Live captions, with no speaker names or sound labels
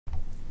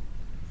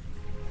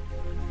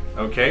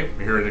Okay,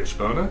 we're here at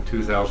Axpona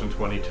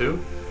 2022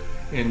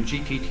 in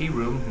GTT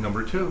room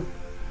number 2.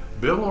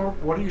 Bill,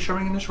 what are you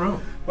showing in this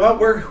room? Well,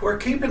 we're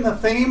keeping the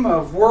theme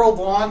of world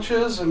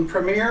launches and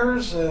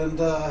premieres, and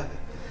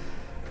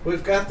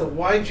we've got the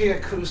YG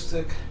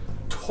Acoustic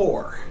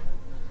Tour,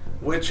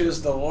 which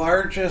is the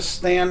largest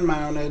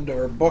stand-mounted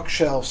or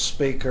bookshelf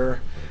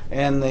speaker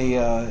in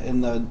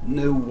the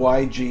new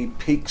YG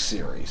Peak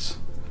series.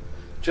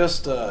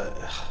 Just an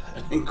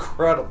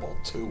incredible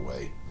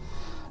two-way.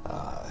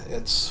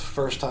 It's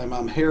first time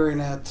I'm hearing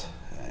it,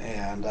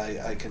 and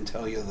I can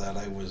tell you that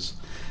I was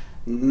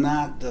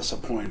not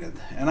disappointed.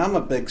 And I'm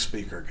a big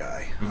speaker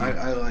guy. Mm-hmm.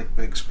 I like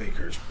big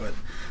speakers, but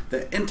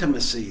the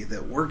intimacy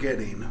that we're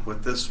getting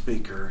with this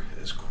speaker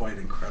is quite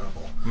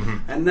incredible.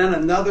 Mm-hmm. And then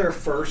another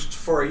first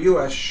for a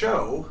U.S.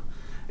 show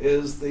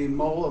is the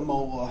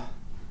Mola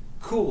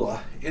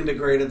Kula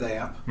integrated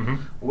amp mm-hmm.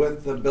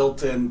 with the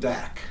built-in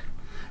DAC.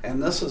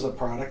 And this is a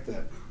product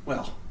that,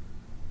 well,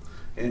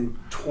 in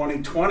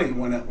 2020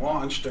 when it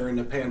launched during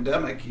the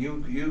pandemic,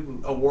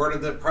 you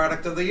awarded it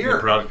Product of the Year. The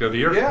Product of the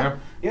Year? Yeah.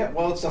 Yeah.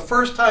 Well, it's the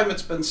first time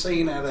it's been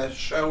seen at a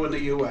show in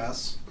the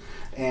U.S.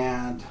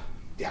 And,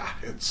 yeah,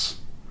 it's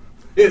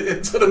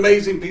an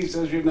amazing piece,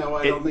 as you know.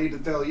 I don't need to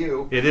tell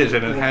you. It is,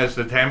 and it has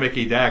the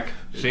Tamaki DAC.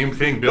 Same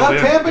thing built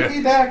in. The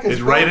Tamaki DAC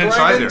is right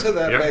inside into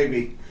that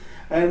baby.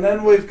 And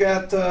then we've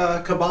got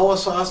Kubala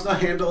Sosna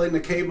handling the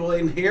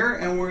cabling here,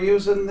 and we're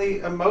using the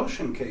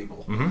Emotion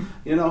cable. Mm-hmm.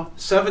 You know,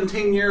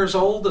 17 years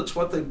old. It's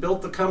what they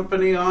built the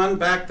company on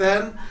back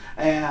then,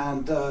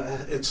 and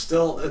it's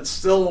still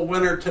a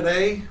winner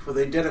today. Where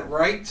they did it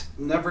right,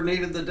 never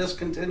needed to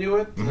discontinue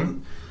it, mm-hmm.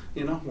 and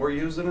you know we're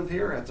using it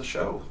here at the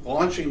show,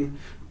 launching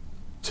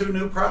 2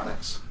 new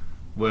products.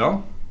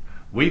 Well,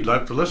 we'd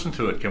love to listen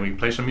to it. Can we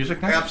play some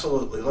music now?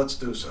 Absolutely, let's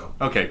do so.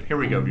 Okay, here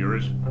we go,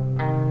 viewers.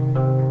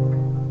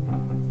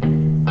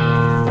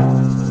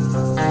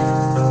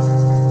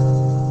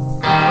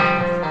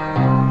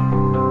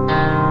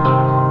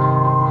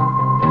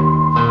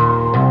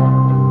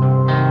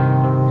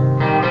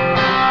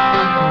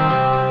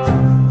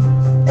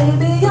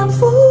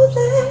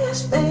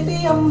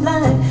 I'm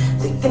blind,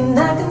 thinking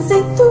I can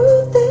see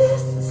through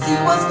this and see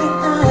what's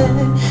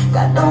behind.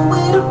 Got no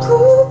way to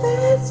prove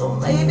it, so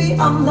maybe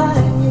I'm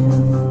lying.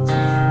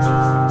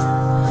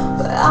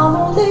 But I'm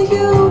only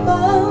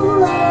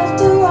human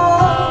after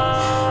all.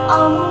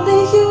 I'm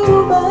only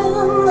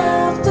human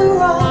after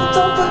all.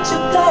 Don't put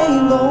your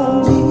blame on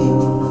me.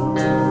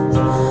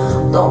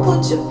 Don't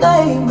put your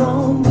blame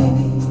on me.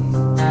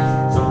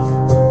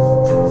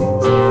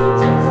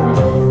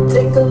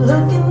 Take a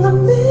look in the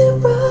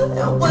mirror,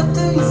 and what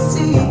do you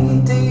see?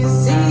 Do you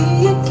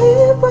see it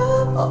clearer,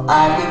 or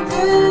are you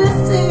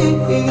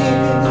deceived?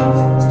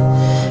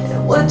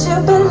 And what you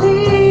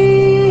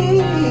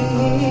believe,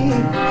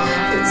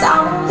 'cause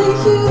I'm only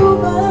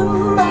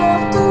human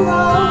after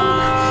all.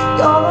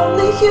 You're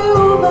only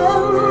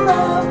human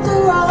after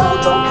all.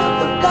 Don't put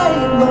the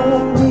blame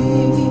on me.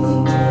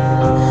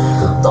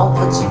 Don't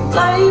put your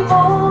blame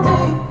on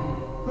me.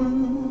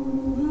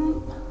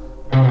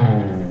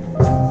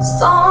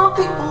 Some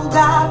people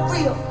got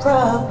real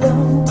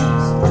problems.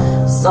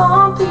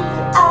 Some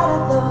people out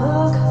of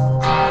luck.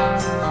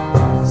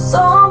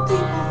 Some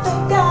people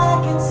think I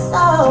can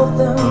solve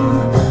them.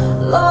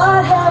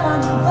 Lord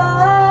heaven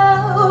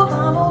above,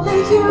 I'm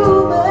only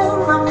human,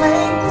 I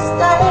make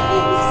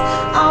mistakes.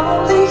 I'm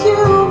only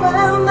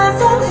human,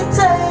 that's all it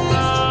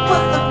takes to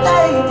put the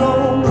blame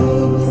on me.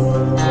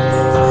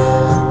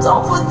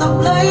 Don't put the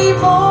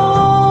blame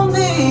on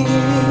me.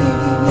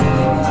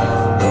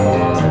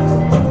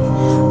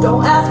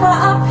 Don't ask my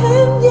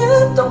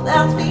opinion, don't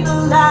ask me to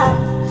lie.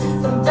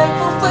 I'm beg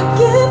for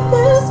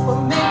forgiveness for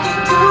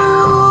making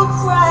you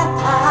cry.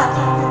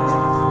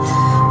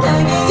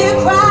 Making you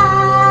cry.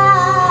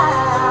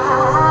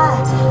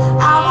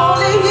 I'm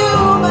only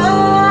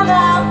human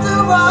after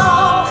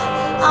all.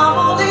 I'm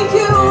only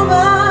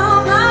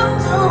human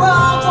after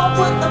all. Don't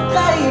put the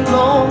blame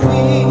on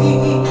me.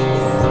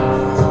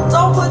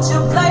 Don't put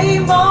your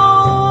blame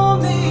on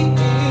me.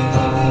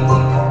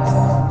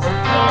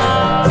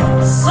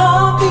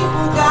 Some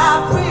people got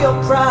real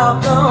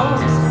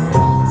problems.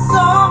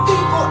 Some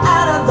people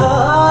out of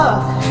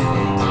luck.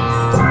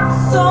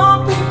 Some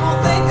people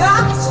think I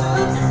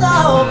should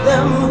solve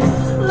them.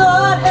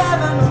 Lord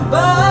heaven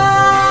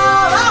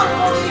above, I'm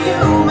only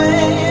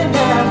human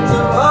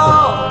after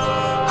all.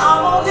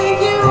 I'm only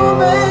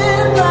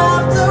human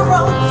after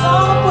all.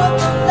 Don't put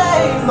the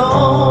blame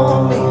on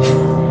me.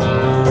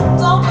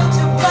 Don't put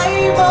your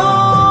blame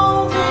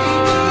on me.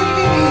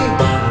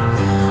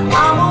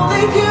 I'm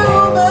only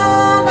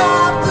human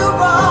after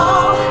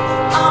all.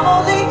 I'm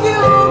only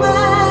human.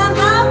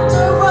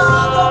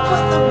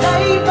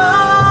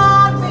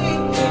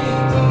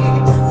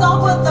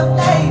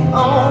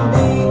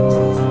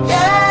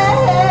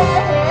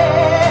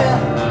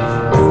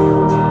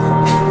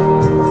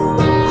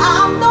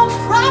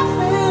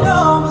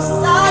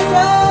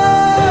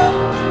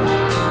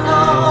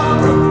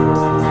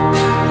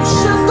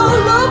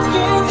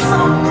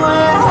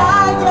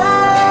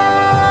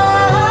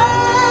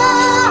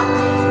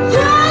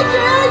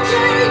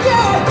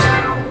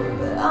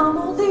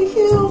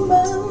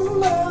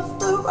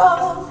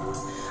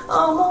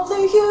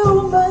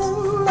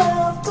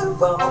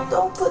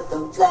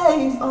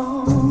 blame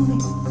on me.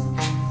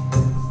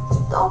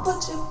 Don't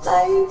put your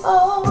blame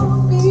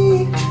on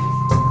me.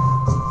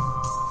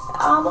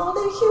 I'm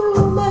only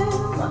human,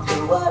 I do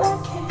what I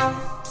can.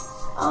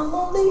 I'm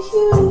only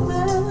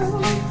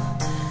human.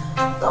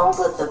 Don't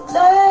put the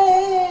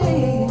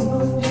blame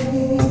on me.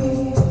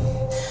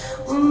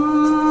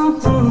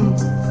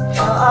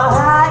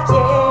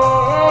 Yeah.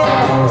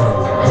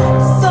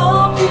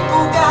 Some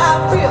people got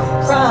real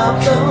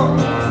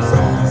problems.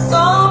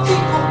 Some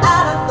people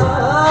out of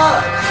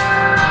luck.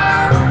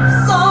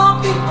 Some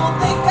people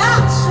think I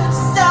should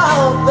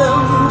solve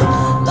them.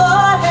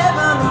 Lord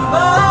heaven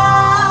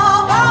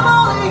above, I'm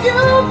only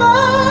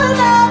human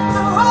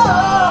after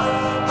all.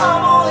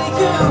 I'm only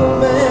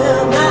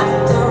human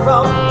after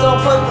all. Don't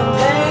put the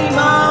blame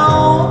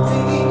on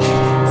me.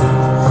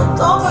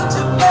 Don't put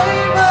your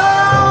blame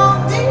on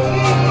me.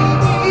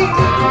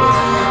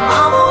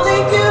 I'm only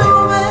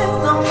human,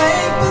 I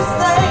make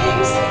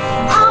mistakes.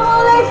 I'm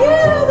only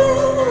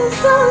human,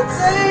 it's all it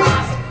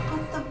takes.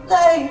 Put the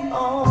blame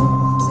on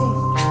me.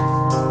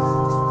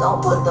 Don't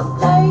put the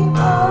blame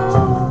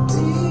on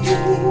me.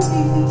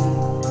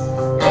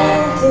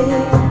 Hey,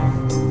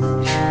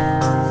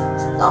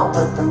 don't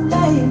put the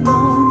blame on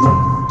me.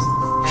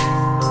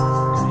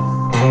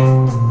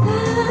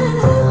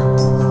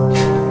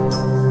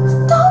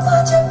 Don't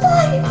put your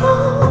blame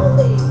on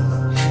me.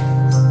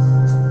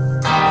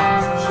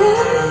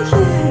 Yeah,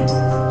 yeah.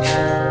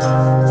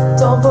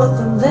 Don't put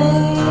the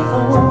blame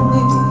on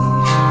me.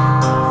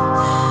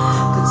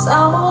 'Cause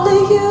I'm only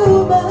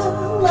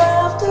human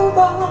after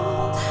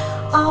all.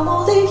 I'm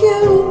only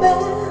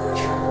human.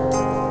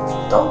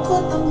 Don't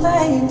put the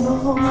blame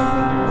on me.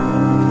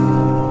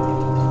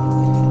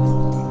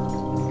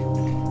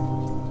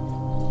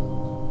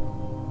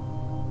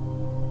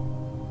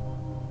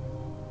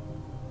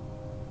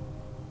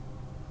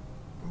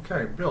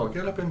 Okay, Bill,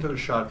 get up into the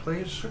shot,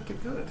 please. Pretty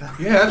good.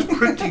 Yeah, that's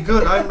pretty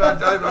good. I'm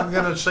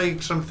going to say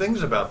some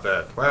things about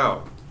that.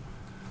 Wow.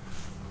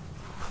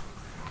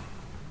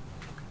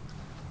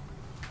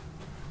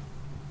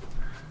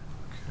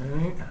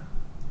 Okay.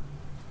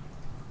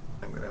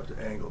 I'm going to have to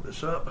angle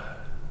this up.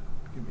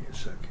 Give me a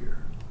sec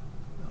here.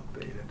 I'll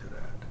bait into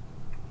that.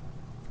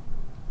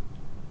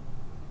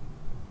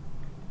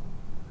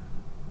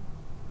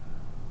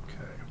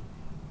 Okay.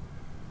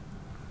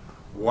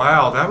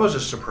 Wow, that was a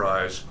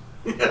surprise.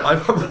 Yeah.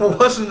 I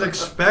wasn't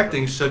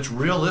expecting such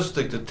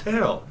realistic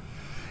detail.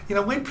 You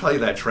know, we play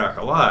that track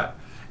a lot,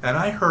 and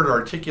I heard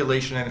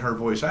articulation in her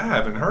voice I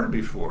haven't heard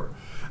before.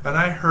 And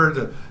I heard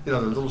the, you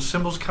know, the little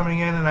cymbals coming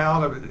in and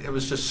out. It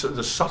was just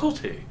the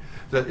subtlety.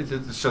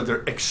 So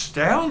they're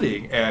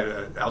astounding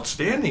and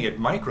outstanding at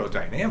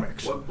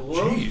microdynamics. What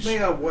blows Jeez. me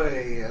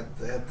away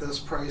at this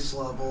price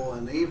level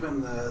and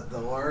even the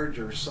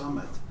larger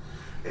Summit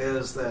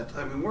is that,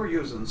 I mean, we're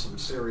using some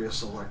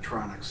serious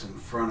electronics in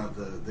front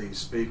of these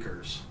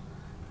speakers,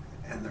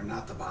 and they're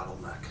not the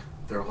bottleneck.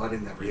 They're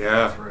letting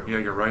everything through. Yeah,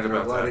 you're right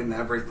about that. They're letting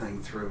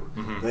everything through.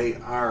 Mhm. They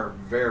are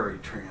very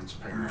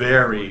transparent.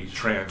 Very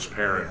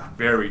transparent. Yeah.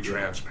 Very Yeah.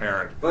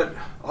 transparent. But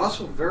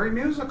also very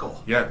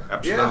musical. Yeah,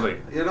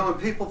 absolutely. Yeah, you know,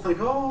 and people think,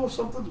 oh,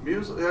 something's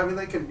musical. I mean,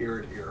 they can hear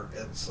it here.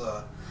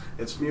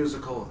 It's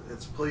musical.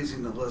 It's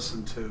pleasing to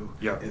listen to.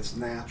 Yeah. It's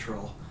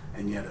natural,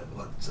 and yet it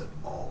lets it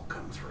all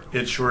come through.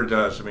 It sure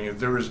does. I mean,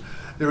 there was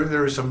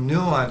some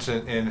nuance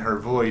in her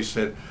voice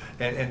that,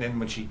 and then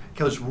when she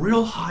goes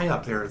real high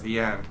up there at the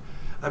end,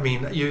 I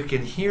mean, you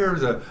can hear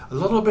a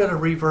little bit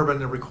of reverb in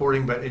the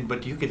recording,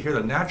 but you could hear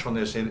the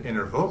naturalness in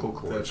her vocal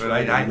cords. That's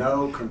right.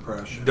 No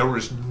compression. There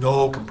was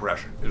no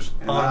compression. It was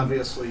And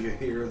obviously, you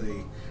hear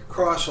the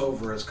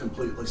crossover is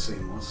completely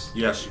seamless.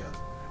 Yes. Yeah.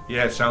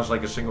 Yeah, it sounds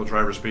like a single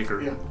driver speaker.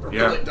 Yeah, it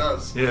really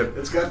does. Yeah.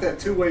 It's got that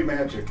two-way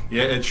magic.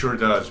 Yeah, it sure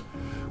does.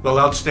 Well,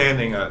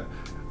 outstanding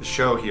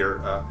show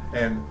here.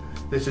 And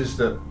this is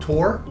the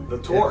tour. The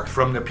tour.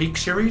 From the Peak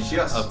series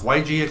Yes. of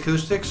YG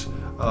Acoustics,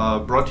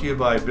 brought to you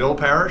by Bill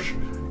Parrish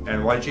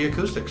and YG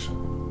Acoustics.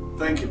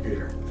 Thank you,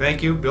 Peter.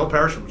 Thank you, Bill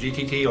Parrish from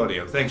GTT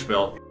Audio. Thanks,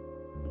 Bill.